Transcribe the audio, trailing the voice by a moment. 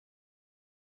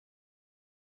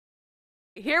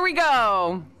Here we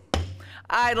go.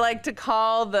 I'd like to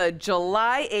call the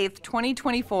July 8th,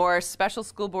 2024 Special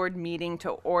School Board meeting to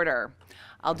order.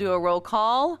 I'll do a roll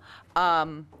call.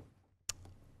 We'll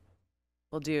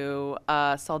do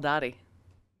Soldati.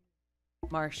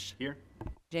 Marsh. Here.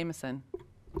 Jameson.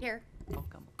 Here.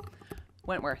 Welcome.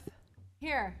 Wentworth.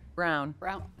 Here. Brown.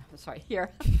 Sorry,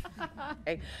 here.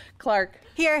 Okay. Clark.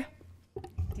 Here.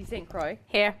 D. St. Croix.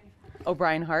 Here.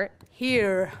 O'Brien Hart.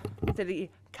 Here. City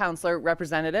Councilor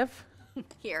Representative.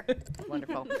 Here.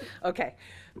 Wonderful. Okay.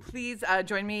 Please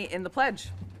join me in the pledge.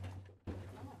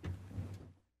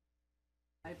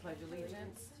 I pledge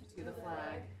allegiance to the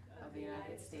flag of the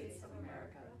United States of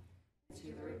America, to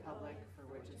the republic for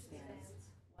which it stands,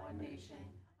 one nation,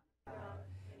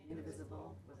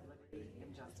 indivisible, with liberty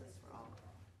and justice for all.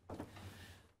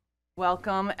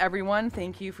 Welcome, everyone.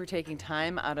 Thank you for taking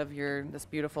time out of this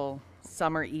beautiful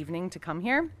summer evening to come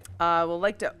here. We'd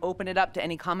like to open it up to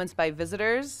any comments by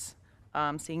visitors.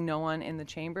 Seeing no one in the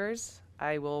chambers,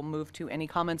 I will move to any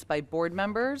comments by board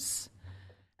members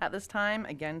at this time.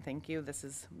 Again, thank you.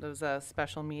 This was a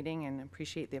special meeting and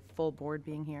appreciate the full board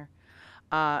being here.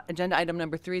 Agenda item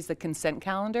number 3 is the consent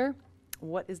calendar.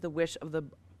 What is the wish of the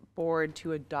board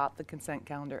to adopt the consent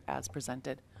calendar as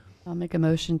presented? I'll make a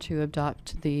motion to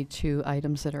adopt the 2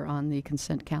 items that are on the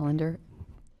consent calendar.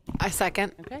 I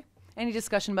second. Okay. Any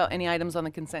discussion about any items on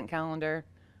the consent calendar?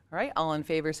 All right, all in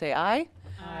favor say aye.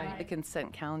 Aye. The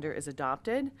consent calendar is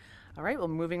adopted. All right, well,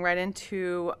 moving right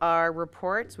into our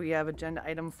reports. We have agenda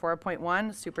item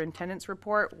 4.1, Superintendent's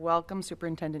Report. Welcome,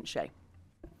 Superintendent Shea.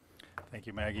 Thank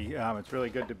you, Maggie. It's really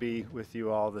good to be with you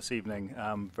all this evening.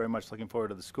 Very much looking forward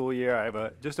to the school year. I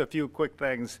have just a few quick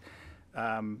things.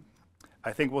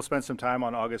 I think we'll spend some time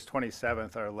on August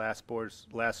 27th, our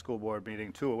last school board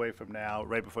meeting, 2 away from now,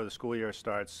 right before the school year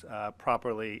starts,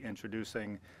 properly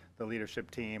introducing the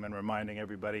leadership team and reminding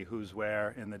everybody who's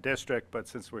where in the district. But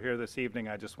since we're here this evening,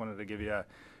 I just wanted to give you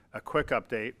a quick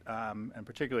update and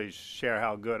particularly share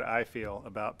how good I feel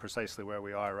about precisely where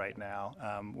we are right now.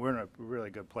 We're in a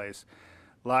really good place.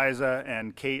 Liza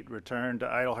and Kate returned to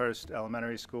Idlehurst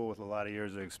Elementary School with a lot of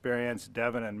years of experience.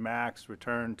 Devin and Max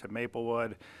returned to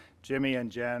Maplewood. Jimmy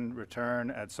and Jen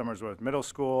return at Somersworth Middle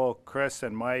School. Chris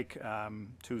and Mike,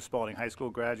 2 Spalding High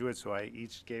School graduates who I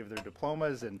each gave their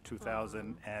diplomas in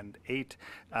 2008,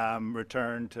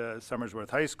 return to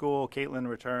Somersworth High School. Caitlin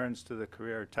returns to the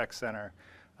Career Tech Center,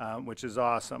 which is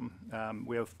awesome.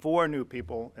 We have 4 new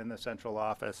people in the central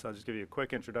office. I'll just give you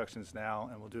quick introductions now,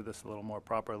 and we'll do this a little more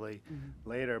properly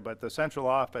later. But the central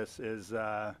office is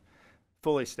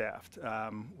fully staffed,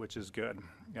 which is good.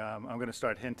 I'm going to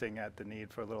start hinting at the need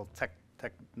for a little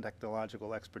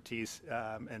technological expertise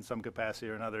in some capacity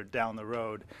or another down the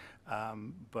road.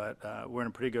 But we're in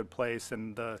a pretty good place,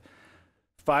 and the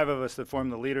 5 of us that form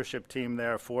the leadership team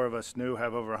there, 4 of us new,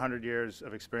 have over 100 years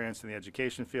of experience in the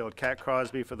education field. Kat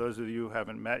Crosby, for those of you who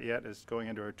haven't met yet, is going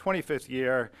into her 25th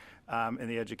year in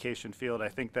the education field. I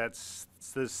think that's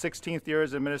the 16th year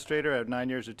as administrator. I have 9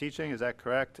 years of teaching. Is that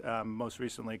correct? Most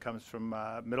recently comes from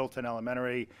Middleton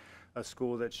Elementary, a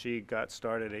school that she got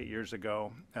started 8 years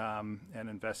ago and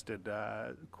invested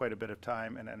quite a bit of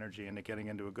time and energy into getting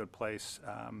into a good place.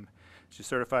 She's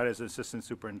certified as an assistant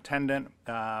superintendent,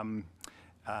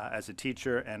 as a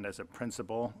teacher and as a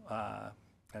principal,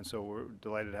 and so we're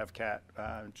delighted to have Kat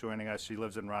joining us. She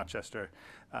lives in Rochester.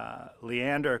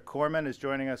 Leander Corman is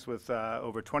joining us with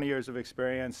over 20 years of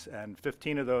experience, and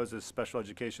 15 of those as special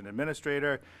education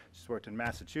administrator. She's worked in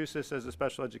Massachusetts as a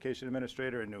special education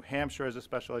administrator, in New Hampshire as a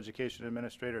special education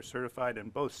administrator, certified in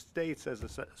both states as a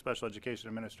special education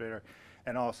administrator,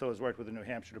 and also has worked with the New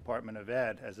Hampshire Department of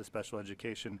Ed as a special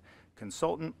education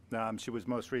consultant. She was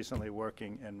most recently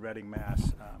working in Reading,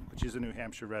 Mass., but she's a New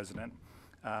Hampshire resident.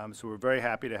 So we're very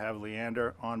happy to have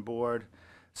Leander on board.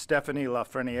 Stephanie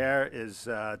Lafreniere is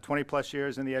 20 plus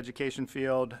years in the education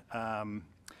field.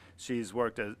 She's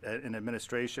worked in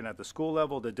administration at the school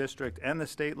level, the district, and the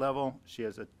state level. She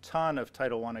has a ton of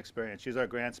Title I experience. She's our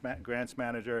grants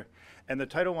manager. And the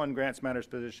Title I grants manager's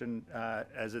position,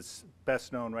 as it's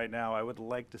best known right now, I would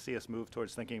like to see us move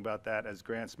towards thinking about that as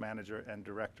grants manager and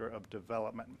director of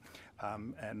development.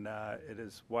 It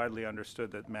is widely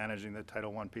understood that managing the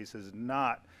Title I piece is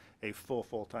not a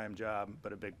full-time job,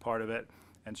 but a big part of it.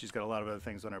 And she's got a lot of other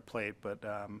things on her plate, but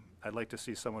I'd like to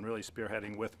see someone really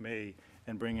spearheading with me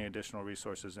and bringing additional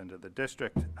resources into the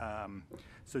district.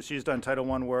 So she's done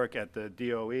Title I work at the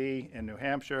DOE in New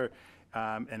Hampshire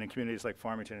and in communities like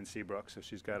Farmington and Seabrook. So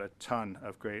she's got a ton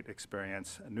of great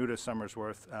experience. New to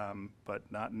Somersworth, but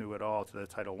not new at all to the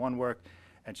Title I work.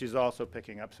 And she's also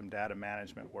picking up some data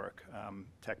management work,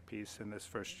 tech piece in this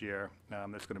first year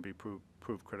that's going to be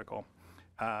proved critical.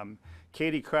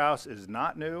 Katie Kraus is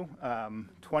not new,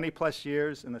 20 plus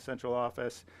years in the central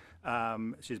office.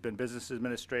 She's been business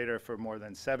administrator for more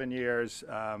than 7 years,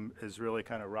 is really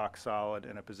kind of rock solid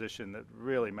in a position that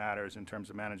really matters in terms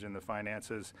of managing the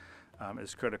finances,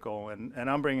 is critical. And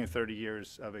I'm bringing 30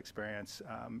 years of experience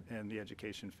in the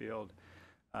education field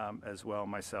as well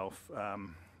myself.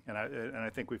 And I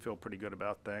think we feel pretty good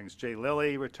about things. Jay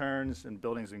Lilly returns in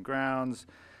buildings and grounds.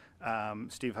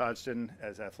 Steve Hodgson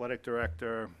as athletic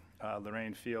director.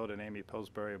 Lorraine Field and Amy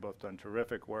Pillsbury have both done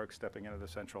terrific work stepping into the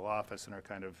central office and are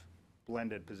kind of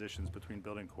blended positions between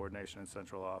building coordination and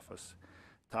central office.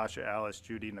 Tasha, Alice,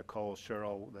 Judy, Nicole,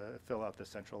 Cheryl fill out the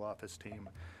central office team.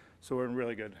 So we're in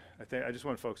really good, I just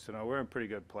want folks to know we're in a pretty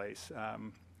good place.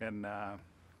 And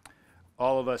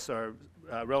all of us are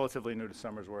relatively new to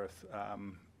Somersworth.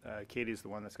 Katie's the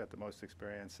one that's got the most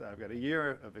experience. I've got a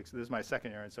year of, this is my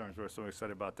second year in Somersworth, so I'm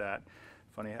excited about that.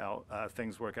 Funny how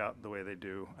things work out the way they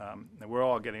do. And we're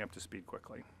all getting up to speed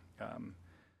quickly.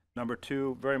 Number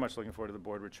two, very much looking forward to the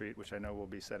board retreat, which I know we'll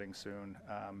be setting soon.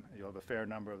 You'll have a fair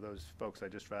number of those folks I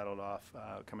just rattled off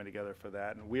coming together for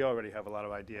that. And we already have a lot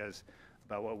of ideas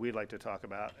about what we'd like to talk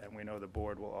about, and we know the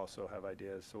board will also have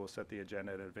ideas. So we'll set the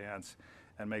agenda in advance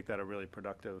and make that a really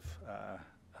productive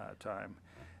time.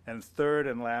 And third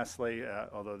and lastly,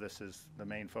 although this is the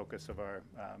main focus of our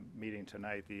meeting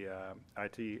tonight, the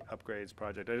IT upgrades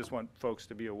project, I just want folks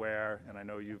to be aware, and I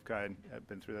know you've kind of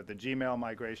been through that, the Gmail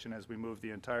migration as we move the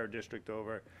entire district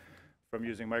over from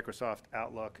using Microsoft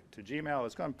Outlook to Gmail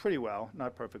has gone pretty well,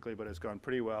 not perfectly, but it's gone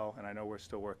pretty well, and I know we're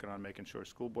still working on making sure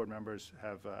school board members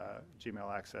have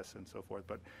Gmail access and so forth,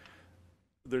 but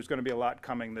there's going to be a lot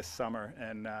coming this summer,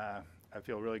 and I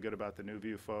feel really good about the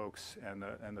NewView folks and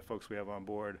the folks we have on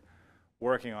board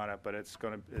working on it, but it's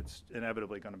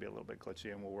inevitably going to be a little bit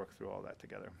glitchy, and we'll work through all that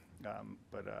together.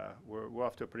 But we're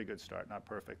off to a pretty good start, not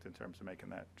perfect in terms of making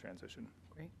that transition.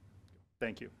 Great.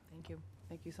 Thank you. Thank you.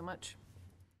 Thank you so much.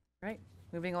 All right,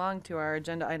 moving along to our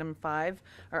agenda item 5,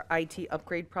 our IT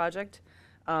upgrade project.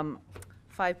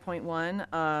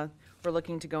 5.1, we're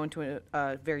looking to go into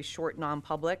a very short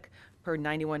non-public per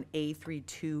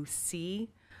 91A32C.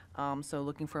 So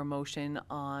looking for a motion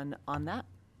on that.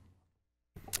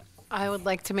 I would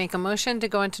like to make a motion to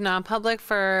go into non-public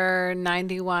for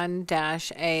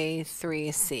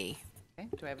 91-A3C. Okay,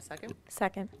 do I have a second?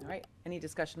 Second. All right, any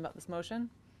discussion about this motion?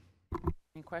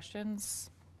 Any questions?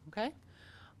 Okay.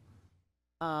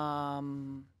 I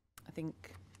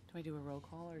think, do I do a roll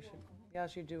call or should, yeah,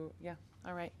 should do, yeah.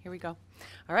 All right, here we go.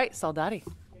 All right, Saldati.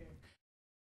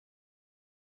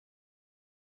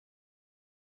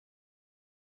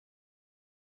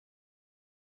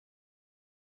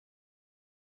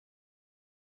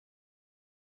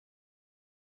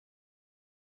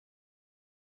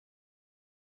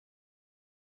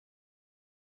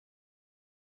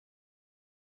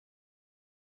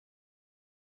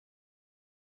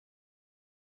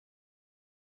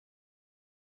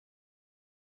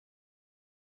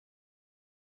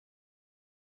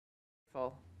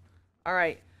 All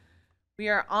right, we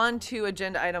are on to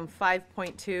agenda item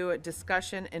 5.2,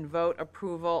 discussion and vote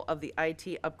approval of the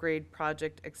IT upgrade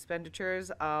project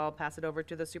expenditures. I'll pass it over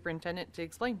to the superintendent to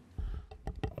explain.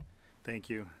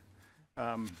 Thank you.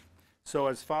 So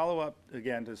as follow-up,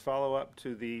 again, to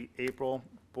the April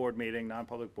board meeting,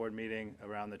 non-public board meeting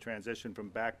around the transition from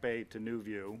Back Bay to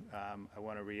NewView, I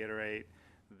want to reiterate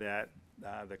that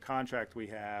the contract we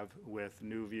have with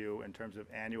NewView in terms of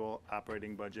annual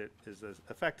operating budget is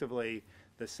effectively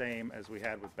the same as we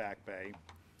had with Back Bay.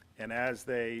 And as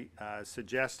they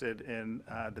suggested in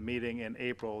the meeting in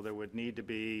April, there would need to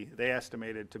be, they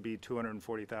estimated to be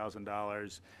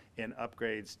 $240,000 in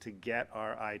upgrades to get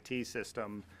our IT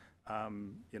system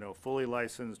fully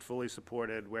licensed, fully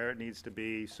supported, where it needs to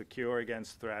be, secure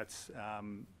against threats,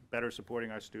 better supporting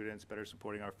our students, better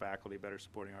supporting our faculty, better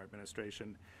supporting our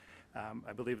administration.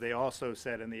 I believe they also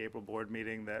said in the April board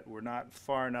meeting that we're not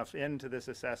far enough into this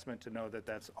assessment to know that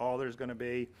that's all there's going to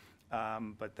be,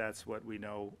 but that's what we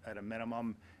know at a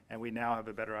minimum. And we now have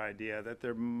a better idea that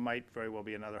there might very well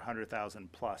be another 100,000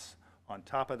 plus on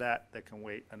top of that can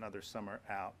wait another summer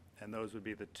out. And those would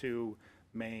be the two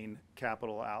main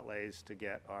capital outlays to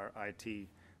get our IT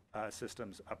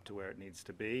systems up to where it needs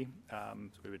to be. So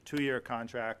we have a 2-year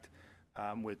contract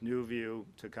with NewView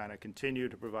to kind of continue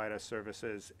to provide us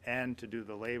services and to do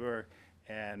the labor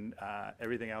and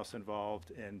everything else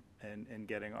involved in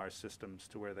getting our systems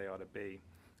to where they ought to be.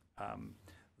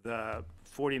 The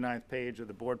 49th page of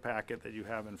the board packet that you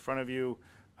have in front of you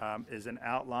is an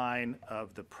outline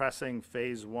of the pressing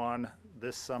phase 1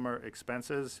 this summer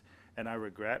expenses. And I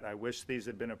wish these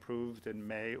had been approved in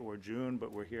May or June,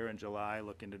 but we're here in July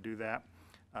looking to do that.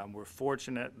 We're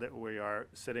fortunate that we are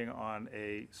sitting on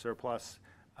a surplus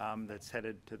that's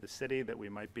headed to the city that we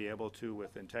might be able to,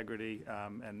 with integrity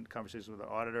and conversations with the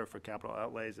auditor for capital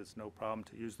outlays. It's no problem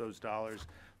to use those dollars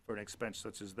for an expense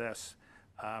such as this.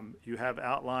 You have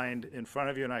outlined in front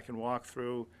of you, and I can walk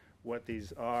through what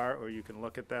these are, or you can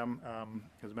look at them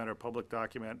as a matter of public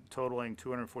document, totaling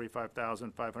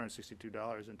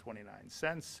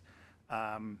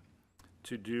 $245,562.29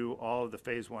 to do all of the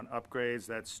phase 1 upgrades.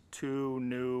 That's 2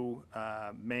 new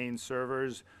main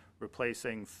servers,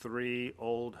 replacing 3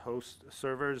 old host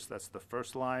servers. That's the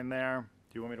first line there.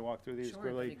 Do you want me to walk through these, Sure,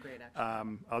 Gurley? that'd be great,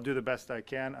 actually. I'll do the best I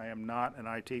can. I am not an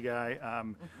IT guy.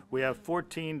 We have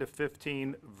 14 to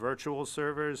 15 virtual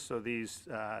servers, so these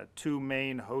 2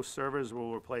 main host servers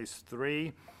will replace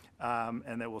 3,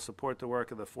 and that will support the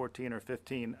work of the 14 or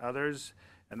 15 others,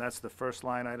 and that's the first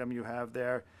line item you have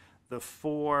there. The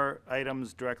 4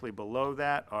 items directly below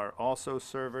that are also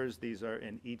servers. These are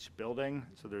in each building,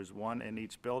 so there's 1 in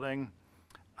each building.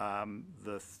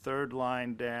 The third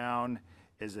line down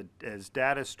is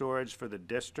data storage for the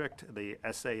district. The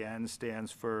SAN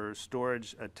stands for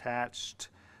Storage Attached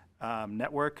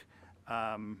Network.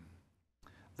 The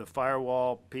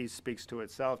firewall piece speaks to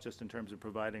itself just in terms of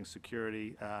providing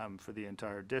security for the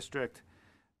entire district.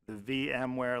 The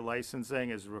VMware licensing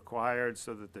is required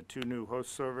so that the 2 new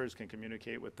host servers can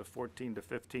communicate with the 14 to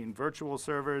 15 virtual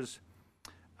servers.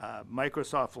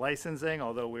 Microsoft licensing,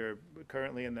 although we're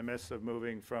currently in the midst of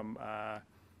moving from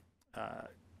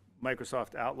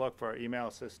Microsoft Outlook for our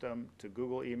email system to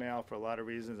Google email for a lot of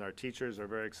reasons. Our teachers are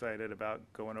very excited about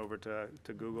going over to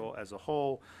Google as a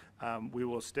whole. We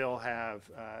will still have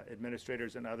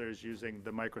administrators and others using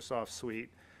the Microsoft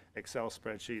suite, Excel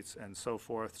spreadsheets, and so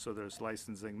forth, so there's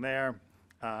licensing there.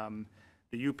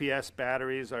 The UPS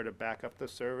batteries are to back up the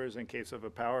servers in case of a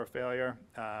power failure.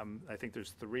 I think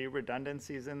there's 3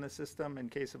 redundancies in the system in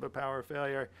case of a power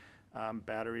failure,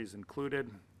 batteries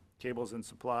included. Cables and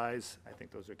supplies, I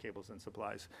think those are cables and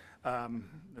supplies,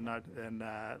 and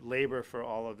labor for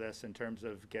all of this in terms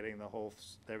of getting the whole,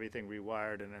 everything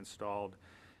rewired and installed.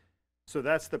 So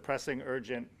that's the pressing,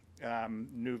 urgent.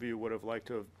 Newview would have liked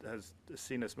to have has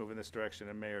seen us move in this direction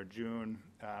in May or June,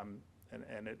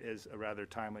 and it is a rather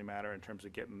timely matter in terms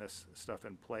of getting this stuff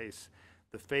in place.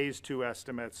 The phase 2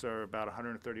 estimates are about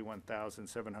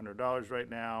 $131,700 right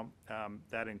now.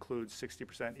 That includes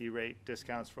 60% E-rate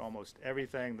discounts for almost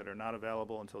everything that are not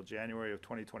available until January of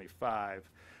 2025.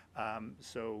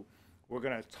 So we're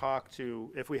going to talk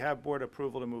to, if we have board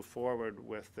approval to move forward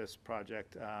with this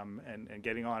project and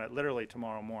getting on it literally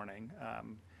tomorrow morning.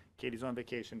 Katie's on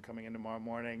vacation coming in tomorrow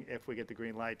morning. If we get the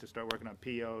green light to start working on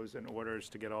POs and orders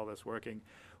to get all this working,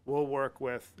 we'll work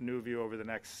with Newview over the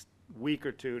next week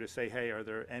or 2 to say, hey, are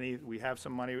there any, we have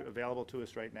some money available to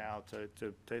us right now to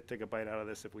take a bite out of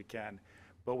this if we can,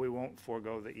 but we won't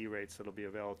forego the E-rates that'll be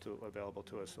available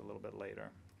to us a little bit later.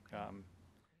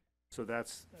 So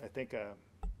that's, I think, a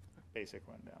basic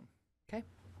rundown. Okay,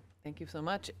 thank you so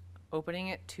much. Opening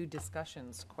it to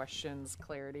discussions, questions,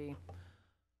 clarity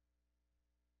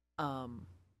from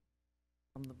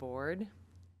the board.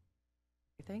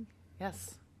 Anything?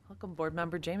 Yes. Welcome, Board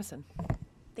Member Jameson.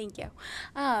 Thank you.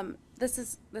 This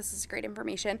is great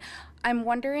information. I'm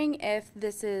wondering if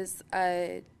this is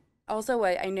also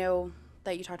I know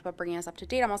that you talked about bringing us up to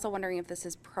date. I'm also wondering if this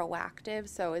is proactive.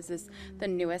 So is this the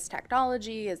newest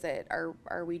technology? Is it are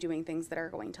we doing things that are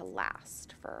going to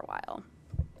last for a while?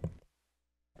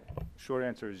 Short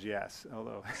answer is yes.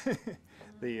 Although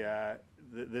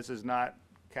this is not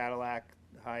Cadillac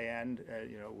high end.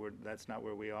 You know, that's not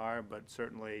where we are. But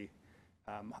certainly.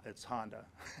 It's Honda.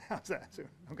 How's that? So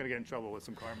I'm going to get in trouble with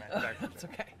some car manufacturers. That's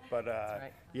okay. But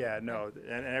right. yeah, no,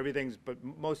 and everything's, but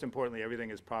most importantly, everything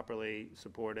is properly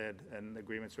supported and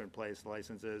agreements are in place,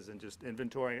 licenses, and just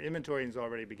inventorying's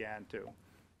already began too.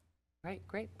 Right,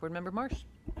 great. Board Member Marsh.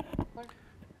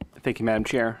 Thank you, Madam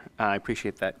Chair. I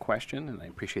appreciate that question and I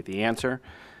appreciate the answer.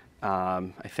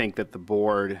 I think that the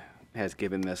board has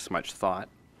given this much thought.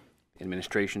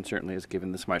 Administration certainly has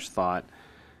given this much thought.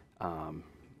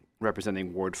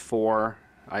 Representing Ward 4,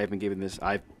 I've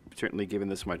certainly given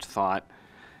this much thought.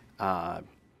 I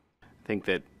think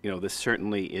that, you know, this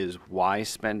certainly is wise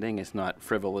spending. It's not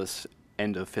frivolous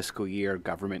end of fiscal year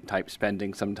government type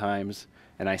spending sometimes.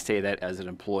 And I say that as an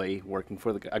employee working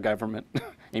for a government,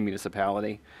 a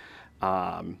municipality.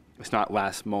 It's not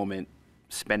last moment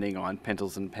spending on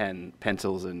pencils and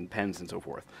pens and so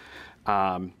forth.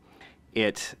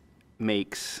 It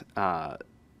makes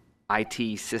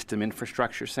IT system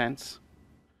infrastructure sense,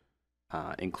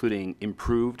 including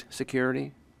improved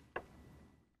security.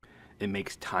 It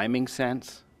makes timing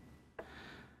sense.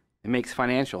 It makes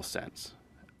financial sense.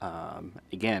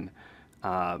 Again,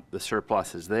 the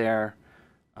surplus is there.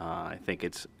 I think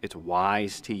it's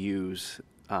wise to use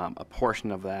a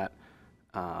portion of that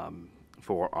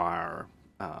for our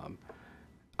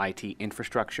IT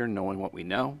infrastructure, knowing what we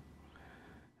know.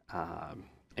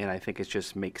 And I think it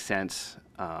just makes sense,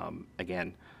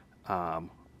 again,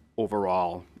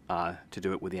 overall, to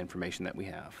do it with the information that we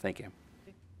have. Thank you.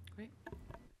 Great.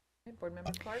 Okay, Board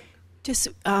Member Clark? Just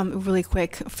really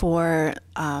quick for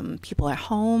people at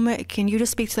home, can you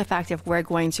just speak to the fact if we're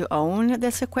going to own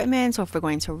this equipment or if we're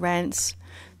going to rent,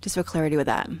 just for clarity with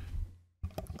that?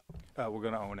 We're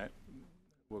going to own it.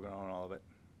 We're going to own all of it.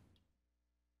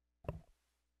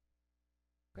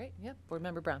 Great. Yeah. Board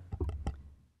Member Brown?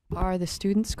 Are the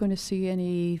students going to see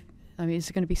any, I mean, is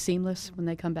it going to be seamless when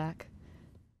they come back?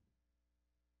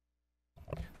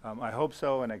 I hope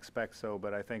so and expect so,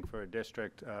 but I think for a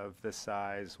district of this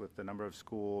size with the number of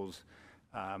schools,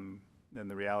 and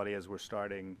the reality is we're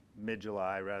starting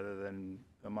mid-July rather than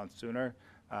a month sooner,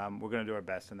 we're going to do our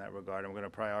best in that regard, and we're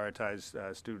going to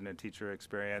prioritize student and teacher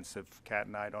experience. If Kat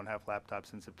and I don't have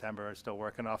laptops in September, we're still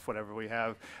working off whatever we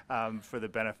have for the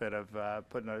benefit of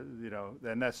putting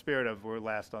a, in that spirit of we're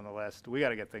last on the list. We got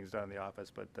to get things done in the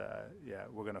office, but yeah,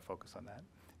 we're going to focus on that,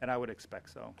 and I would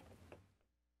expect so.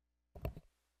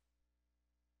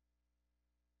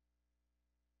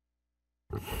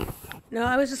 No,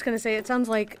 I was just going to say, it sounds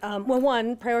like, well,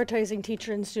 one, prioritizing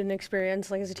teacher and student experience.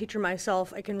 Like, as a teacher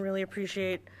myself, I can really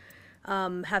appreciate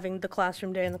having the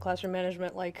classroom day and the classroom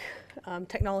management. Like,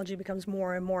 technology becomes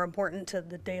more and more important to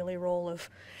the daily role of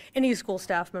any school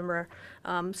staff member.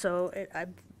 I'm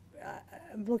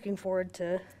looking forward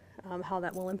to how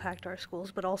that will impact our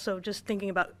schools, but also just thinking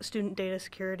about student data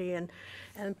security and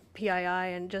PII,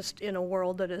 and just in a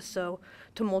world that is so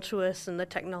tumultuous and the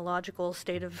technological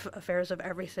state of affairs of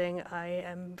everything, I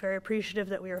am very appreciative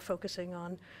that we are focusing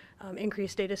on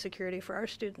increased data security for our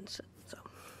students. So,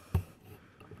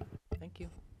 Thank you.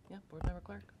 Yeah, Board Member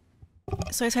Clark?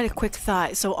 So I just had a quick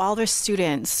thought. So all their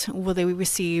students, will they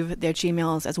receive their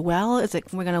Gmails as well? Is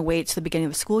it, we're going to wait to the beginning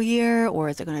of the school year, or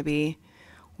is it going to be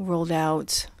rolled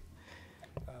out?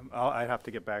 I'd have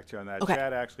to get back to you on that. Okay.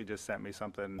 Chad actually just sent me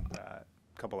something a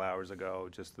couple hours ago,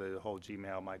 just the whole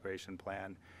Gmail migration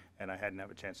plan, and I hadn't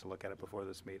had a chance to look at it before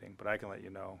this meeting, but I can let you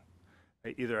know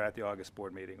either at the August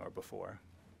board meeting or before.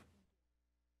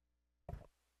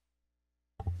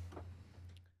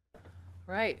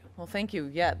 Right. Well, thank you.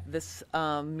 Yeah, this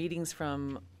meetings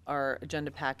from our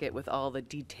agenda packet with all the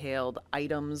detailed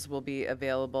items will be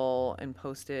available and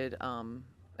posted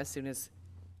as soon as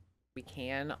we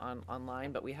can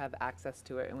online, but we have access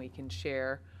to it and we can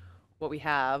share what we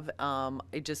have. I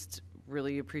just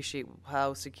really appreciate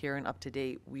how secure and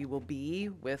up-to-date we will be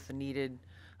with the needed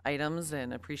items,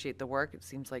 and appreciate the work. It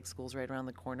seems like school's right around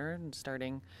the corner and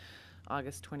starting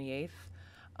August 28th.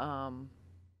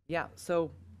 Yeah,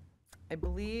 so I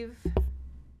believe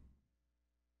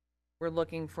we're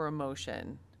looking for a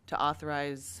motion to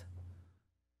authorize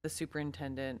the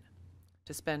superintendent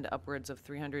to spend upwards of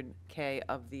 $300K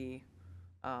of the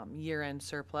year-end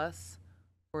surplus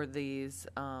for these,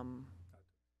 not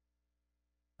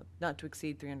to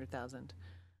exceed $300,000.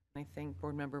 I think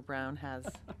Board Member Brown has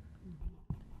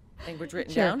language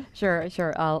written down. Sure.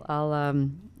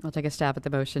 I'll take a stab at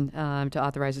the motion to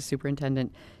authorize the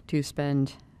superintendent to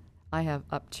spend. I have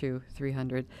up to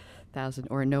 $300,000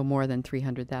 or no more than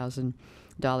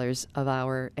 $300,000 of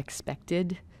our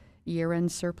expected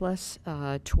year-end surplus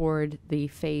toward the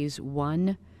phase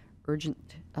 1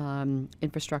 urgent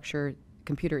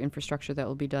computer infrastructure that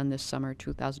will be done this summer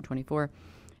 2024,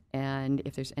 and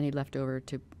if there's any left over,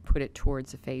 to put it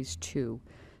towards the phase 2.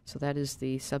 So that is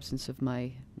the substance of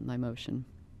my motion.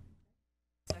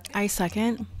 I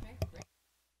second.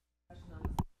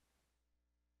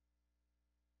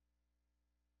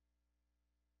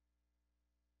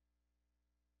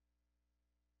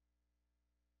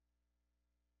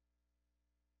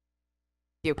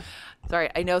 You. Sorry,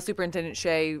 I know Superintendent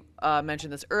Shea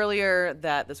mentioned this earlier,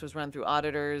 that this was run through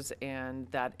auditors, and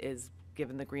that is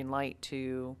given the green light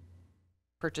to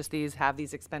purchase these, have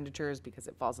these expenditures, because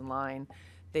it falls in line.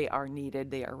 They are needed,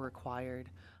 they are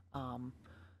required.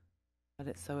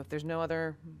 So if there's no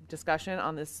other discussion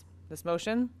on this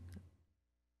motion,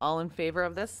 all in favor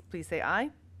of this, please say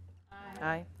aye.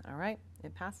 Aye. All right,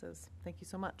 it passes. Thank you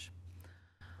so much.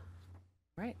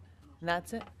 All right. And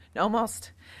that's it.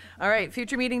 Almost. All right.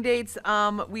 Future meeting dates.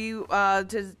 We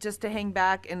just to hang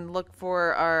back and look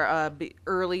for our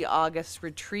early August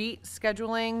retreat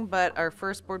scheduling. But our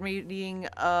first board meeting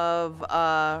of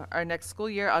our next school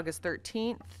year, August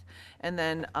 13th, and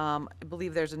then I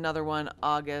believe there's another one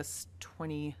August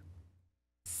 26th.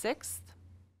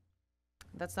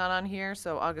 that's not on here,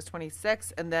 so August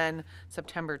 26th, and then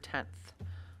September 10th.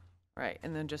 Right,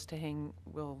 and then just to hang,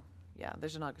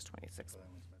 there's an August 26th.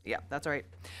 Yeah, that's all right.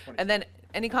 And then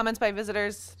any comments by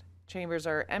visitors? Chambers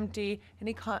are empty.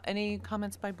 Any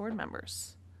comments by board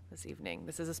members this evening?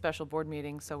 This is a special board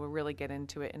meeting, so we'll really get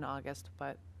into it in August,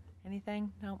 but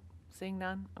anything? No, seeing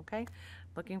none? Okay.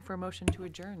 Looking for a motion to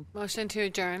adjourn. Motion to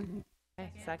adjourn.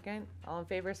 Okay, second. All in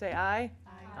favor say aye.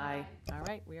 Aye. All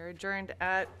right, we are adjourned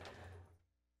at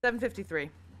 7:53.